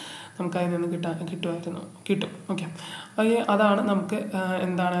കാര്യങ്ങളൊക്കെ നമുക്ക് അതിൽ നിന്ന് കിട്ടും. ഓക്കെ, അതാണ് നമുക്ക്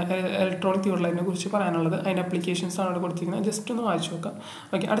എന്താണ് ഇലക്ട്രോണിക് തിയോഡലൈറ്റിനെ കുറിച്ച് പറയാനുള്ളത്. അതിൻ്റെ അപ്ലിക്കേഷൻസ് ആണ് ഇവിടെ കൊടുത്തിരിക്കുന്നത്, ജസ്റ്റ് ഒന്ന് വായിച്ചു നോക്കാം.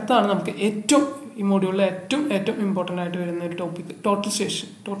 ഓക്കെ, അടുത്താണ് നമുക്ക് ഈ മോഡ്യൂളിൽ ഏറ്റവും ഇമ്പോർട്ടൻ്റ് ആയിട്ട് വരുന്ന ഒരു ടോപ്പിക് ടോട്ടൽ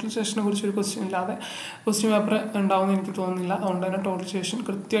സ്റ്റേഷനെ കുറിച്ച് ഒരു ക്വസ്റ്റ്യൻ ഇല്ലാതെ ക്വസ്റ്റ്യൻ പേപ്പർ ഉണ്ടാവുമെന്ന് എനിക്ക് തോന്നുന്നില്ല. അതുകൊണ്ട് തന്നെ ടോട്ടൽ സ്റ്റേഷൻ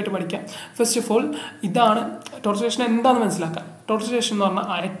കൃത്യമായിട്ട് പഠിക്കാം. ഫസ്റ്റ് ഓഫ് ഓൾ ഇതാണ് ടോട്ടൽ സ്റ്റേഷൻ എന്താണെന്ന് മനസ്സിലാക്കാം. ടോട്ടൽ സ്റ്റേഷൻ എന്ന്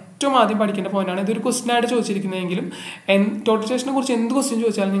പറഞ്ഞാൽ ഏറ്റവും ആദ്യം പഠിക്കേണ്ട പോയിന്റാണ്. ഇതൊരു ക്വസ്റ്റ്യൻ ആയിട്ട് ചോദിച്ചിരിക്കുന്നതെങ്കിലും ടോട്ടൽ സ്റ്റേഷനെ കുറിച്ച് എന്ത് ക്വസ്റ്റ്യൻ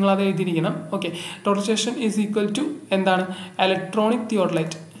ചോദിച്ചാലും നിങ്ങൾ അത് എഴുതിയിരിക്കണം. Okay, total station is equal to എന്താണ് electronic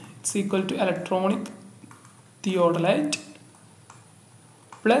theodolite. It's equal two electronic theodolite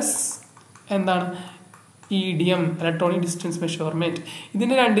plus എന്താണ് EDM, ഇലക്ട്രോണിക് ഡിസ്റ്റൻസ് മെഷർമെന്റ്.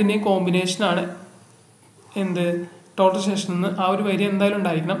 ഇതിൻ്റെ രണ്ടിൻ്റെയും കോമ്പിനേഷനാണ് എന്ത് ടോട്ടൽ സ്റ്റേഷൻ എന്ന്. ആ ഒരു വരി എന്തായാലും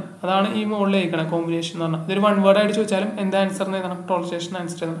ഉണ്ടായിരിക്കണം. അതാണ് ഈ മുകളിൽ എഴുതണം കോമ്പിനേഷൻ എന്ന് പറഞ്ഞാൽ. ഇതൊരു 1 വേർഡ് ആയിട്ട് ചോദിച്ചാലും എന്താ ആൻസർ എന്ന് എഴുതണം, ടോട്ടൽ സ്റ്റേഷൻ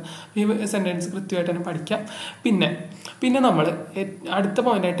ആൻസർ എഴുതണം. ഈ സെന്റൻസ് കൃത്യമായിട്ട് തന്നെ പഠിക്കാം. പിന്നെ നമ്മൾ അടുത്ത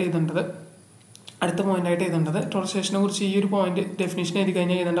പോയിന്റായിട്ട് എഴുതേണ്ടത് ടോട്ടൽ സ്റ്റേഷനെ കുറിച്ച് ഈ ഒരു പോയിന്റ് ഡെഫിനേഷൻ എഴുതി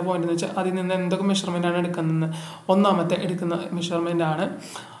കഴിഞ്ഞാൽ എഴുതേണ്ട പോയിന്റ് എന്ന് വെച്ചാൽ അതിൽ നിന്ന് എന്തൊക്കെ മെഷർമെന്റ് ആണ് എടുക്കുന്നത്. ഒന്നാമത്തെ എടുക്കുന്ന മെഷർമെന്റ് ആണ്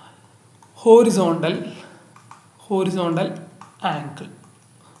ഹോറിസോണ്ടൽ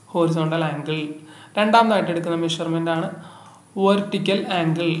ആംഗിൾ. രണ്ടാമതായിട്ട് എടുക്കുന്ന മെഷർമെന്റ് ആണ് വെർട്ടിക്കൽ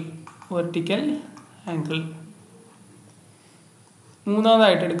ആംഗിൾ.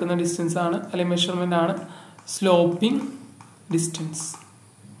 മൂന്നാമതായിട്ട് എടുക്കുന്ന ഡിസ്റ്റൻസ് ആണ് അല്ലെങ്കിൽ മെഷർമെന്റ് ആണ് സ്ലോപ്പിംഗ് ഡിസ്റ്റൻസ്.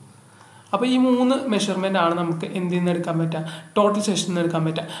 അപ്പോൾ ഈ 3 മെഷർമെന്റ് ആണ് നമുക്ക് എന്തിൽ നിന്ന് എടുക്കാൻ പറ്റുക, ടോട്ടൽ സ്റ്റേഷനിൽ നിന്ന് എടുക്കാൻ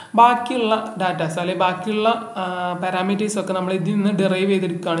പറ്റുക. ബാക്കിയുള്ള ഡാറ്റാസ് അല്ലെങ്കിൽ ബാക്കിയുള്ള പാരാമീറ്റേഴ്സ് ഒക്കെ നമ്മൾ ഇതിൽ നിന്ന് ഡിറൈവ്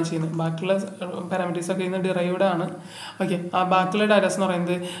ചെയ്തെടുക്കുകയാണ് ചെയ്യുന്നത്. ബാക്കിയുള്ള പാരാമീറ്റേഴ്സ് ഒക്കെ ഇതിൽ നിന്ന് ഡിറൈവ്ഡ് ആണ്. ഓക്കെ, ആ ബാക്കിയുള്ള ഡാറ്റാസ് എന്ന്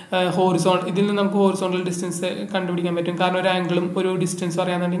പറയുന്നത് ഇതിൽ നിന്ന് നമുക്ക് ഹോറിസോണ്ടൽ ഡിസ്റ്റൻസ് കണ്ടുപിടിക്കാൻ പറ്റും. കാരണം ഒരു ആംഗിളും ഒരു ഡിസ്റ്റൻസ്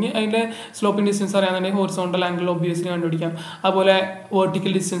അറിയാന്നുണ്ടെങ്കിൽ അതിൻ്റെ sloping distance അറിയാന്നുണ്ടെങ്കിൽ horizontal angle obviously കണ്ടുപിടിക്കാം. അതുപോലെ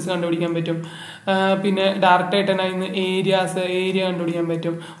വെർട്ടിക്കൽ ഡിസ്റ്റൻസ് കണ്ടുപിടിക്കാൻ പറ്റും. പിന്നെ ഡയറക്റ്റ് ആയിട്ട് തന്നെ അതിന് ഏരിയ കണ്ടുപിടിക്കാൻ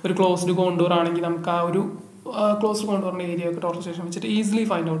പറ്റും. ഒരു ക്ലോസ്ഡ് കോണ്ടൂർ ആണെങ്കിൽ നമുക്ക് ആ ഒരു ക്ലോസ്ഡ് കോണ്ടൂറിൻ്റെ ഏരിയ ഒക്കെ ടോട്ടൽ സ്റ്റേഷൻ വെച്ചിട്ട് ഈസിലി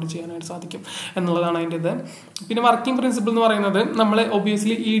ഫൈൻഡ് ഔട്ട് ചെയ്യാനായിട്ട് സാധിക്കും എന്നുള്ളതാണ് അതിൻ്റെ ഇത്. പിന്നെ വർക്കിംഗ് പ്രിൻസിപ്പിൾ എന്ന് പറയുന്നത് നമ്മൾ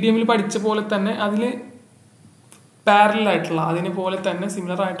ഒബ്വിയസ്ലി EDM പഠിച്ച പോലെ തന്നെ അതിൽ പാരലൽ ആയിട്ടുള്ള അതിനെ പോലെ തന്നെ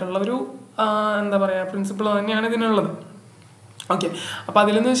സിമിലർ ആയിട്ടുള്ള ഒരു എന്താ പറയുക പ്രിൻസിപ്പിൾ തന്നെയാണ് ഇതിനുള്ളത്. ഓക്കെ, അപ്പോൾ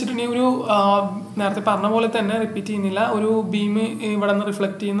അതിലെന്ന് വെച്ചിട്ടുണ്ടെങ്കിൽ ഒരു നേരത്തെ പറഞ്ഞ പോലെ തന്നെ റിപ്പീറ്റ് ചെയ്യുന്നില്ല. ഒരു ബീം ഇവിടെ നിന്ന്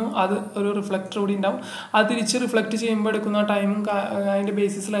റിഫ്ലക്ട് ചെയ്യുന്നു, അത് ഒരു റിഫ്ലക്ടർ കൂടി ഉണ്ടാവും. അത് തിരിച്ച് റിഫ്ലക്ട് ചെയ്യുമ്പോൾ എടുക്കുന്ന ടൈമും അതിൻ്റെ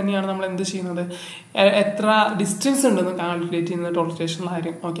ബേസിസിൽ തന്നെയാണ് നമ്മൾ എന്ത് ചെയ്യുന്നത്, എത്ര ഡിസ്റ്റൻസ് ഉണ്ടെന്ന് കാൽക്കുലേറ്റ് ചെയ്യുന്നത് ടോട്ടൽ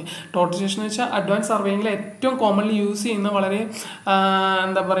സ്റ്റേഷനിലായിരിക്കും. ഓക്കെ, ടോട്ടൽ സ്റ്റേഷൻ എന്ന് വെച്ചാൽ അഡ്വാൻസ് സർവേയിങ്ങിൽ ഏറ്റവും കോമൺലി യൂസ് ചെയ്യുന്ന വളരെ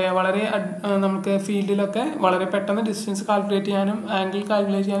എന്താ പറയുക വളരെ നമുക്ക് ഫീൽഡിലൊക്കെ വളരെ പെട്ടെന്ന് ഡിസ്റ്റൻസ് കാൽക്കുലേറ്റ് ചെയ്യാനും ആംഗിൾ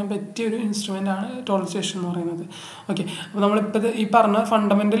കാൽക്കുലേറ്റ് ചെയ്യാനും പറ്റിയ ഒരു ഇൻസ്ട്രുമെൻ്റ് ആണ് ടോട്ടൽ സ്റ്റേഷൻ എന്ന് പറയുന്നത്. ഓക്കെ, അപ്പോൾ നമ്മളിപ്പോൾ ഈ പറഞ്ഞ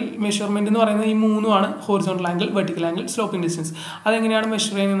ഫണ്ടമെന്റൽ മെഷർമെന്റ് എന്ന് പറയുന്നത് ഈ 3 horizontal angle, vertical angle, sloping distance. അതെങ്ങനെയാണ്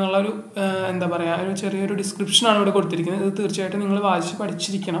മെഷർ ചെയ്യുന്നത് എന്നുള്ള ഒരു എന്താ പറയുക ഒരു ചെറിയൊരു ഡിസ്ക്രിപ്ഷനാണ് ഇവിടെ കൊടുത്തിരിക്കുന്നത്. ഇത് തീർച്ചയായിട്ടും നിങ്ങൾ വായിച്ച്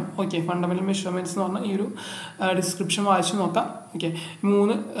പഠിച്ചിരിക്കണം. ഓക്കെ, ഫണ്ടമെന്റൽ മെഷർമെന്റ്സ് എന്ന് പറഞ്ഞാൽ ഈ ഒരു ഡിസ്ക്രിപ്ഷൻ വായിച്ച് നോക്കാം. ഓക്കെ,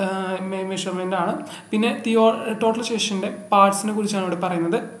 3 മെഷർമെന്റ് ആണ്. പിന്നെ ടോട്ടൽ സ്റ്റേഷന്റെ പാർട്സിനെ കുറിച്ചാണ് ഇവിടെ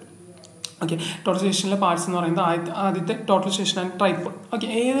പറയുന്നത്. ഓക്കെ, ടോട്ടൽ സ്റ്റേഷനിലെ പാർട്സ് എന്ന് പറയുന്നത് ആദ്യത്തെ total station and tripod. Okay,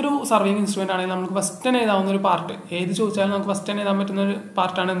 ഏതൊരു സർവേയിങ് ഇൻസ്ട്രുമെന്റ് ആണെങ്കിലും നമുക്ക് ഫസ്റ്റ് തന്നെ എഴുതാവുന്ന ഒരു പാർട്ട്, ഏത് ചോദിച്ചാലും നമുക്ക് ഫസ്റ്റ് തന്നെ എഴുതാൻ പറ്റുന്ന ഒരു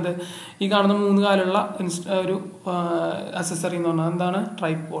പാർട്ടാണ് എന്ത്, ഈ കാണുന്ന 3 കാലുള്ള ഒരു അക്സസറി എന്ന് പറഞ്ഞാൽ എന്താണ്,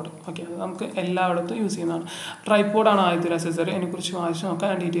 ട്രൈപോഡ്. ഓക്കെ, അത് നമുക്ക് എല്ലായിടത്തും യൂസ് ചെയ്യുന്നതാണ്. ട്രൈപോഡാണ് ആദ്യത്തെ ഒരു അക്സസറി. അതിനെക്കുറിച്ച് വായിച്ച്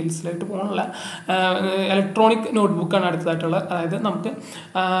നോക്കാം, ഡീറ്റെയിൽസിലായിട്ട് പോകണില്ല. ഇലക്ട്രോണിക് നോട്ട്ബുക്കാണ് അടുത്തതായിട്ടുള്ളത്. അതായത് നമുക്ക്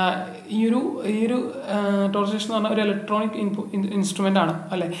ഈ ഒരു ടോട്ടൽ സ്റ്റേഷൻ എന്ന് പറഞ്ഞാൽ ഒരു ഇലക്ട്രോണിക് ഇൻസ്ട്രുമെന്റ് ആണ്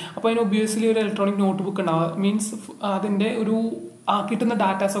അല്ലേ. അപ്പോൾ അതിന് ഒബ്വിയസ്ലി ഒരു ഇലക്ട്രോണിക് നോട്ട്ബുക്ക് ഉണ്ടാവുക മീൻസ് അതിൻ്റെ ഒരു കിട്ടുന്ന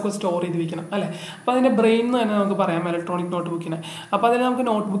ഡാറ്റാസ് ഒക്കെ സ്റ്റോർ ചെയ്ത് വെക്കണം അല്ലേ. അപ്പോൾ അതിൻ്റെ ബ്രെയിൻ എന്ന് തന്നെ നമുക്ക് പറയാം ഇലക്ട്രോണിക് നോട്ട്ബുക്കിനെ. അപ്പോൾ അതിൽ നമുക്ക്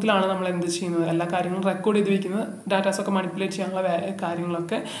നോട്ട്ബുക്കിലാണ് നമ്മൾ എന്ത് ചെയ്യുന്നത്, എല്ലാ കാര്യങ്ങളും റെക്കോർഡ് ചെയ്ത് വെക്കുന്നത്. ഡാറ്റാസ് ഒക്കെ മാനിപ്പുലേറ്റ് ചെയ്യാനുള്ള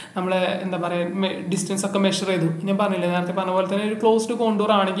കാര്യങ്ങളൊക്കെ നമ്മൾ എന്താ പറയുക ഡിസ്റ്റൻസ് ഒക്കെ മെഷർ ചെയ്തു. ഞാൻ പറഞ്ഞില്ലേ നേരത്തെ പറഞ്ഞ പോലെ തന്നെ ഒരു ക്ലോസ്ഡ്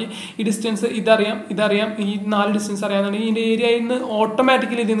കോണ്ടൂർ ആണെങ്കിൽ ഈ ഡിസ്റ്റൻസ് ഇതറിയാം ഈ 4 ഡിസ്റ്റൻസ് അറിയാമെന്നുണ്ടെങ്കിൽ ഇതിൻ്റെ ഏരിയയിൽ നിന്ന്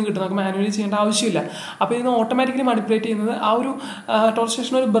ഓട്ടോമാറ്റിക്കലി ഇതിൽ നിന്ന് കിട്ടും, നമുക്ക് മാനുവലി ചെയ്യേണ്ട ആവശ്യമില്ല. അപ്പോൾ ഇതിന് ഓട്ടോമാറ്റിക്കലി മാനിപ്പുലേറ്റ് ചെയ്യുന്നത് ആ ഒരു ടോട്ടൽ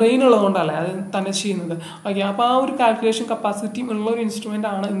സ്റ്റേഷൻ ഒരു ബ്രെയിൻ ഉള്ളതുകൊണ്ടല്ലേ അത് തന്നെ ചെയ്യുന്നത്. ഓക്കെ, അപ്പോൾ ആ ഒരു കാൽക്കുലേഷൻ കപ്പാസിറ്റിയും ഉള്ള ഷേപ്പിലുള്ള ഒരു ഇൻസ്ട്രുമെന്റ്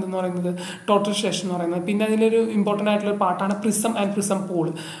ആണ് എന്തെന്ന് പറയുന്നത് ടോട്ടൽ സ്റ്റേഷൻ എന്ന് പറയുന്നത്. പിന്നെ അതിലൊരു ഇമ്പോർട്ടൻ്റ് ആയിട്ടുള്ള ഒരു പാർട്ടാണ് prism and prism Paul.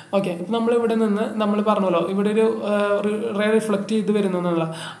 Okay, ഇപ്പം നമ്മൾ ഇവിടെ നിന്ന് നമ്മൾ പറഞ്ഞല്ലോ ഇവിടെ ഒരു റേ റിഫ്ലക്ട് ചെയ്ത് വരുന്നു എന്നുള്ള.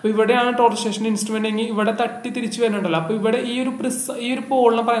 അപ്പോൾ ഇവിടെയാണ് ടോട്ടൽ സ്റ്റേഷൻ ഇൻസ്ട്രുമെന്റ് എങ്കിൽ ഇവിടെ തട്ടി തിരിച്ചു വരുന്നുണ്ടല്ലോ. അപ്പോൾ ഇവിടെ ഈ ഒരു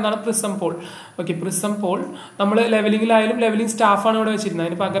പോളിനെ പറയുന്നതാണ് prism Paul. Okay, prism Paul നമ്മൾ ലെവലിംഗിലായാലും ലെവലിംഗ് സ്റ്റാഫാണ് ഇവിടെ വെച്ചിരുന്നത്.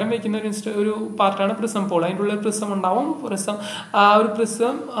 അതിന് പകരം വെക്കുന്ന ഒരു പാർട്ടാണ് പ്രിസം പോൾ. അതിൻ്റെ ഉള്ളിൽ പ്രിസം ഉണ്ടാവും. ആ ഒരു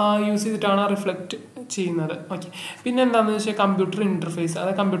പ്രിസം യൂസ് ചെയ്തിട്ടാണ് റിഫ്ലക്ട് ചെയ്യുന്നത്. ഓക്കെ, പിന്നെ എന്താണെന്ന് വെച്ചാൽ കമ്പ്യൂട്ടർ ഇന്റർഫേസ്.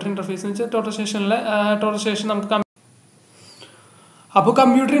 അതായത് കമ്പ്യൂട്ടർ ഇന്റർഫേസ് എന്ന് വെച്ചാൽ ടോട്ടൽ സ്റ്റേഷൻ നമുക്ക് അപ്പോൾ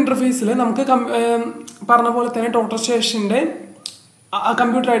കമ്പ്യൂട്ടർ ഇന്റർഫേസിൽ നമുക്ക് പറഞ്ഞ പോലെ തന്നെ ടോട്ടൽ സ്റ്റേഷന്റെ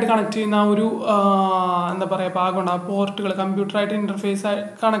കമ്പ്യൂട്ടറായിട്ട് കണക്ട് ചെയ്യുന്ന ഒരു എന്താ പറയുക ഭാഗമുണ്ട്. ആ പോർട്ടുകൾ കമ്പ്യൂട്ടറായിട്ട് ഇന്റർഫേസ്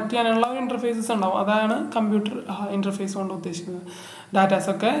കണക്ട് ചെയ്യാനുള്ള ഇന്റർഫേസസ് ഉണ്ടാവും. അതാണ് കമ്പ്യൂട്ടർ ഇന്റർഫേസ് കൊണ്ട് ഉദ്ദേശിക്കുന്നത്. ഡാറ്റാസ്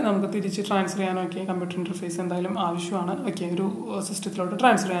ഒക്കെ നമുക്ക് തിരിച്ച് ട്രാൻസ്ഫർ ചെയ്യാനൊക്കെ കമ്പ്യൂട്ടർ ഇന്റർഫേസ് എന്തായാലും ആവശ്യമാണ്. ഓക്കെ, ഒരു സിസ്റ്റത്തിലോട്ട്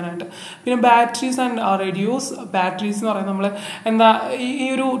ട്രാൻസ്ഫർ ചെയ്യാനായിട്ട്. പിന്നെ ബാറ്ററീസ് ആൻഡ് റേഡിയോസ്. ബാറ്ററീസ് എന്ന് പറയുന്നത് നമ്മൾ ഈ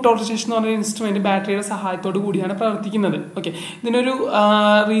ഒരു ടോട്ടൽ സ്റ്റേഷൻ എന്ന് പറയുന്ന ഇൻസ്ട്രുമെന്റ് ബാറ്ററിയുടെ സഹായത്തോടു കൂടിയാണ് പ്രവർത്തിക്കുന്നത്. ഓക്കെ, ഇതിനൊരു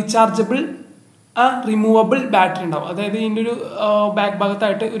റീചാർജബിൾ റിമൂവബിൾ ബാറ്ററി ഉണ്ടാവും. അതായത് ഇതിൻ്റെ ഒരു ബാക്ക്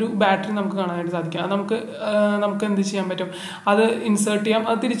ഭാഗത്തായിട്ട് ഒരു ബാറ്ററി നമുക്ക് കാണാനായിട്ട് സാധിക്കും. അത് നമുക്ക് എന്ത് ചെയ്യാൻ പറ്റും, അത് ഇൻസേർട്ട് ചെയ്യാം,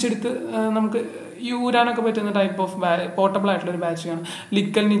 അത് തിരിച്ചെടുത്ത് നമുക്ക് യൂരാനൊക്കെ പറ്റുന്ന ടൈപ്പ് ഓഫ് പോർട്ടബിൾ ആയിട്ടുള്ള ഒരു ബാറ്ററിയാണ്.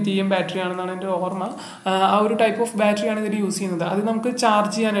 ലിക്കൽ നിഥിയം ബാറ്ററി ആണെന്നാണ് എൻ്റെ ഓർമ്മ. ആ ഒരു ടൈപ്പ് ഓഫ് ബാറ്ററിയാണ് ഇതിൽ യൂസ് ചെയ്യുന്നത്. അത് നമുക്ക്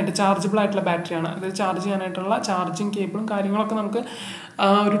ചാർജ് ചെയ്യാനായിട്ട് ചാർജബിൾ ആയിട്ടുള്ള ബാറ്ററിയാണ്. അത് ചാർജ് ചെയ്യാനായിട്ടുള്ള ചാർജിങ് കേബിളും കാര്യങ്ങളൊക്കെ നമുക്ക്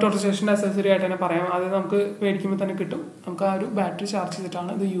ഒരു ടോട്ടൽ സ്റ്റേഷൻ്റെ അക്സസറി ആയിട്ട് തന്നെ പറയാം. അത് നമുക്ക് മേടിക്കുമ്പോൾ തന്നെ കിട്ടും. നമുക്ക് ആ ഒരു ബാറ്ററി ചാർജ്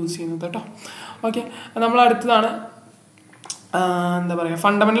ചെയ്തിട്ടാണ് ഇത് യൂസ് ചെയ്യുന്നത് കേട്ടോ. ഓക്കെ, നമ്മൾ അടുത്തതാണ് എന്താ പറയുക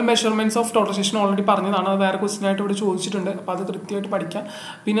fundamental measurements of total station. Already പറഞ്ഞതാണ്. അത് വേറെ ക്വസ്റ്റ്യൻ ആയിട്ട് ഇവിടെ ചോദിച്ചിട്ടുണ്ട്. അപ്പോൾ അത് കൃത്യമായിട്ട് പഠിക്കാം.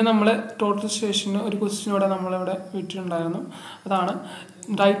 പിന്നെ നമ്മൾ ടോട്ടൽ സ്റ്റേഷന് ഒരു ക്വസ്റ്റ്യൻ ഇവിടെ നമ്മളിവിടെ വിട്ടിട്ടുണ്ടായിരുന്നു. അതാണ്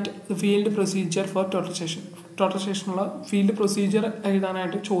right field procedure for total station. Total സ്റ്റേഷനുള്ള field procedure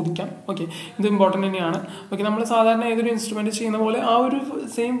എഴുതാനായിട്ട് ചോദിക്കാം. ഓക്കെ, ഇത് ഇമ്പോർട്ടൻ്റ് തന്നെയാണ്. ഓക്കെ, നമ്മൾ സാധാരണ ഏതൊരു ഇൻസ്ട്രുമെന്റ് ചെയ്യുന്ന പോലെ ആ ഒരു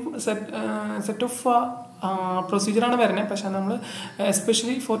സെയിം സെറ്റ് ഓഫ് പ്രൊസീജിയറാണ് വരുന്നത്. പക്ഷെ നമ്മൾ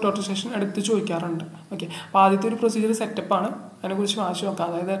എസ്പെഷ്യലി ഫോർ ടോട്ടൽ സ്റ്റേഷൻ എടുത്ത് ചോദിക്കാറുണ്ട്. ഓക്കെ, അപ്പോൾ ആദ്യത്തെ ഒരു പ്രൊസീജിയർ സെറ്റപ്പാണ്. അതിനെക്കുറിച്ച് വാശി നോക്കാം.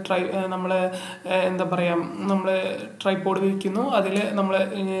 അതായത് നമ്മൾ എന്താ പറയുക നമ്മൾ ട്രൈപോഡ് വയ്ക്കുന്നു, അതിൽ നമ്മൾ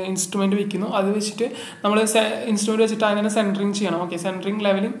ഇൻസ്ട്രുമെന്റ് വയ്ക്കുന്നു. അത് വെച്ചിട്ട് നമ്മൾ ഇൻസ്ട്രുമെന്റ് വെച്ചിട്ട് അങ്ങനെ സെൻറ്ററിങ് ചെയ്യണം. ഓക്കെ, സെൻറ്ററിങ്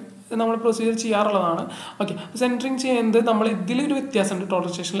ലെവലിംഗ് നമ്മൾ പ്രൊസീജിയർ ചെയ്യാറുള്ളതാണ്. ഓക്കെ, സെൻറ്ററിങ് ചെയ്യുന്നത് നമ്മൾ ഇതിലൊരു വ്യത്യാസമുണ്ട് ടോട്ടൽ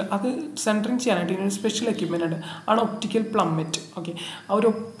സ്റ്റേഷനിൽ. അത് സെൻറ്ററിങ് ചെയ്യാനായിട്ട് ഇതിനൊരു സ്പെഷ്യൽ എക്യുപ്മെൻ്റ് ഉണ്ട്. ആണ് ഒപ്റ്റിക്കൽ പ്ലംമെറ്റ്. ഓക്കെ, ആ ഒരു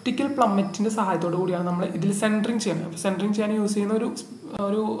ഒപ്റ്റിക്കൽ പ്ലംമെറ്റിൻ്റെ സഹായത്തോടു കൂടിയാണ് നമ്മൾ ഇതിൽ സെൻറ്ററിങ് ചെയ്യുന്നത്. അപ്പോൾ സെൻറ്ററിങ് ചെയ്യാൻ യൂസ് ചെയ്യുന്ന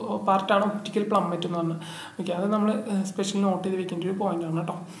ഒരു പാർട്ടാണ് ഒപ്റ്റിക്കൽ പ്ലംമെറ്റ് എന്ന് പറഞ്ഞത്. ഓക്കെ, അത് നമ്മൾ സ്പെഷ്യൽ നോട്ട് ചെയ്ത് വെക്കേണ്ട ഒരു പോയിൻ്റാണ്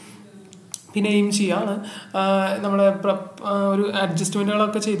കേട്ടോ. പിന്നെ എയിം ചെയ്യാണ്. നമ്മൾ ഒരു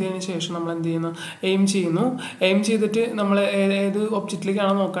അഡ്ജസ്റ്റ്മെൻറ്റുകളൊക്കെ ചെയ്തതിന് ശേഷം നമ്മൾ എന്ത് ചെയ്യുന്നു, എയിം ചെയ്യുന്നു. എയിം ചെയ്തിട്ട് നമ്മൾ ഏത്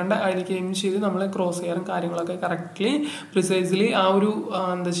ഒബ്ജക്റ്റിലേക്കാണ് നോക്കേണ്ടത് അതിലേക്ക് എയിം ചെയ്ത് നമ്മൾ ക്രോസ് ഹെയറും കാര്യങ്ങളൊക്കെ കറക്റ്റ്ലി പ്രിസൈസ്ലി ആ ഒരു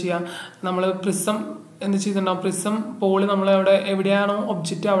എന്താ ചെയ്യുക നമ്മൾ പ്രിസം എന്ത് ചെയ്തിട്ടുണ്ടാവും, പ്രിസം പോള് നമ്മളവിടെ എവിടെയാണോ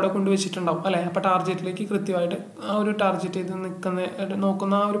ഒബ്ജക്റ്റ് അവിടെ കൊണ്ടുവച്ചിട്ടുണ്ടാവും അല്ലേ. അപ്പോൾ ടാർഗറ്റിലേക്ക് കൃത്യമായിട്ട് ആ ഒരു ടാർഗറ്റ് ചെയ്ത്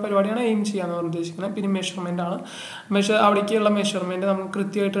നോക്കുന്ന ആ ഒരു പരിപാടിയാണ് എയിം ചെയ്യാന്ന് ഉദ്ദേശിക്കുന്നത്. പിന്നെ മെഷർമെൻ്റ് ആണ്. അവിടേക്കുള്ള മെഷർമെൻറ്റ് നമുക്ക്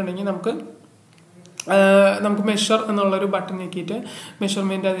കൃത്യമായിട്ടുണ്ടെങ്കിൽ നമുക്ക് മെഷർ എന്നുള്ളൊരു ബട്ടൺ ഞെക്കിയിട്ട്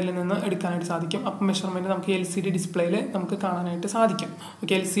മെഷർമെൻറ്റ് അതിൽ നിന്ന് എടുക്കാനായിട്ട് സാധിക്കും. അപ്പം മെഷർമെൻറ്റ് നമുക്ക് LCD ഡിസ്പ്ലേയിൽ നമുക്ക് കാണാനായിട്ട് സാധിക്കും.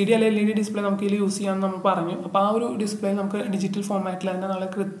 ഓക്കെ, LCD അല്ലെങ്കിൽ LED ഡിസ്പ്ലേ നമുക്ക് ഇതിൽ യൂസ് ചെയ്യാമെന്ന് നമ്മൾ പറഞ്ഞു. അപ്പോൾ ആ ഒരു ഡിസ്പ്ലേ നമുക്ക് ഡിജിറ്റൽ ഫോർമാറ്റിൽ തന്നെ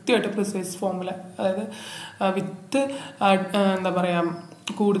നല്ല കൃത്യമായിട്ട് പ്രിസൈസ് ഫോമിൽ, അതായത് വിത്ത് എന്താ പറയുക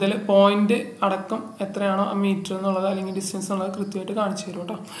കൂടുതൽ പോയിന്റ് അടക്കം എത്രയാണോ മീറ്റർ എന്നുള്ളത് അല്ലെങ്കിൽ ഡിസ്റ്റൻസ് എന്നുള്ളത് കൃത്യമായിട്ട് കാണിച്ചു തരും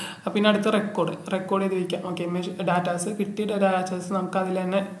കേട്ടോ. പിന്നെ അടുത്ത് റെക്കോർഡ് ചെയ്ത് വയ്ക്കാം. ഓക്കെ, ഡാറ്റാസ് കിട്ടിയ ഡാറ്റാസ് നമുക്ക് അതിൽ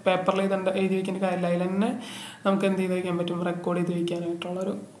തന്നെ പേപ്പറിൽ എഴുതി വയ്ക്കേണ്ട കാര്യമില്ല. അതിൽ തന്നെ നമുക്ക് എന്ത് ചെയ്ത് വയ്ക്കാൻ പറ്റും, റെക്കോർഡ് ചെയ്ത്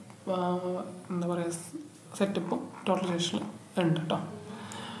വയ്ക്കാനായിട്ടുള്ളൊരു എന്താ പറയുക സെറ്റപ്പും ടോട്ടൽ സ്റ്റേഷനിൽ ഉണ്ട് കേട്ടോ.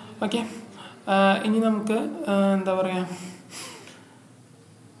 ഓക്കെ, ഇനി നമുക്ക് എന്താ പറയുക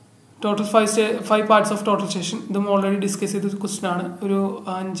total 5 parts of total station. ഇതും ഓൾറെഡി ഡിസ്കസ് ചെയ്ത ക്വസ്റ്റ്യൻ ആണ്. ഒരു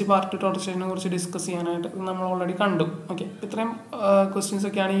 5 പാർട്ട് ടോട്ടൽ സ്റ്റേഷനെ കുറിച്ച് ഡിസ്കസ് ചെയ്യാനായിട്ട് നമ്മൾ ഓൾറെഡി കണ്ടു. ഓക്കെ, ഇത്രയും ക്വസ്റ്റ്യൻസ്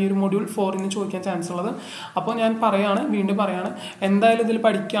ഒക്കെയാണ് ഈ ഒരു മൊഡ്യൂൾ 4 ചോദിക്കാൻ ചാൻസ് ഉള്ളത്. അപ്പോൾ ഞാൻ വീണ്ടും പറയാണ് എന്തായാലും ഇതിൽ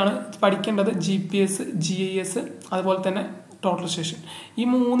പഠിക്കേണ്ടത് GPS, GIS അതുപോലെ തന്നെ ടോട്ടൽ സ്റ്റേഷൻ. ഈ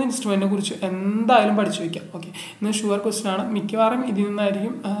 3 ഇൻസ്ട്രുമെന്റിനെ കുറിച്ച് എന്തായാലും പഠിച്ചു വയ്ക്കാം. ഓക്കെ, ഇന്ന് ഷുവർ ക്വസ്റ്റ്യൻ ആണ്. മിക്കവാറും ഇതിൽ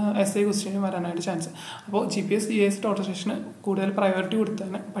നിന്നായിരിക്കും essay ക്വസ്റ്റ്യൻ വരാനായിട്ട് ചാൻസ്. അപ്പോൾ GPS, GIS, ടോട്ടൽ സ്റ്റേഷന് കൂടുതൽ പ്രയോറിറ്റി കൊടുത്ത്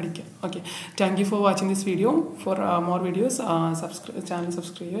തന്നെ പഠിക്കാം. Okay, thank you for watching this video. For more videos channel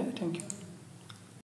subscribe ചെയ്യുക. Thank you.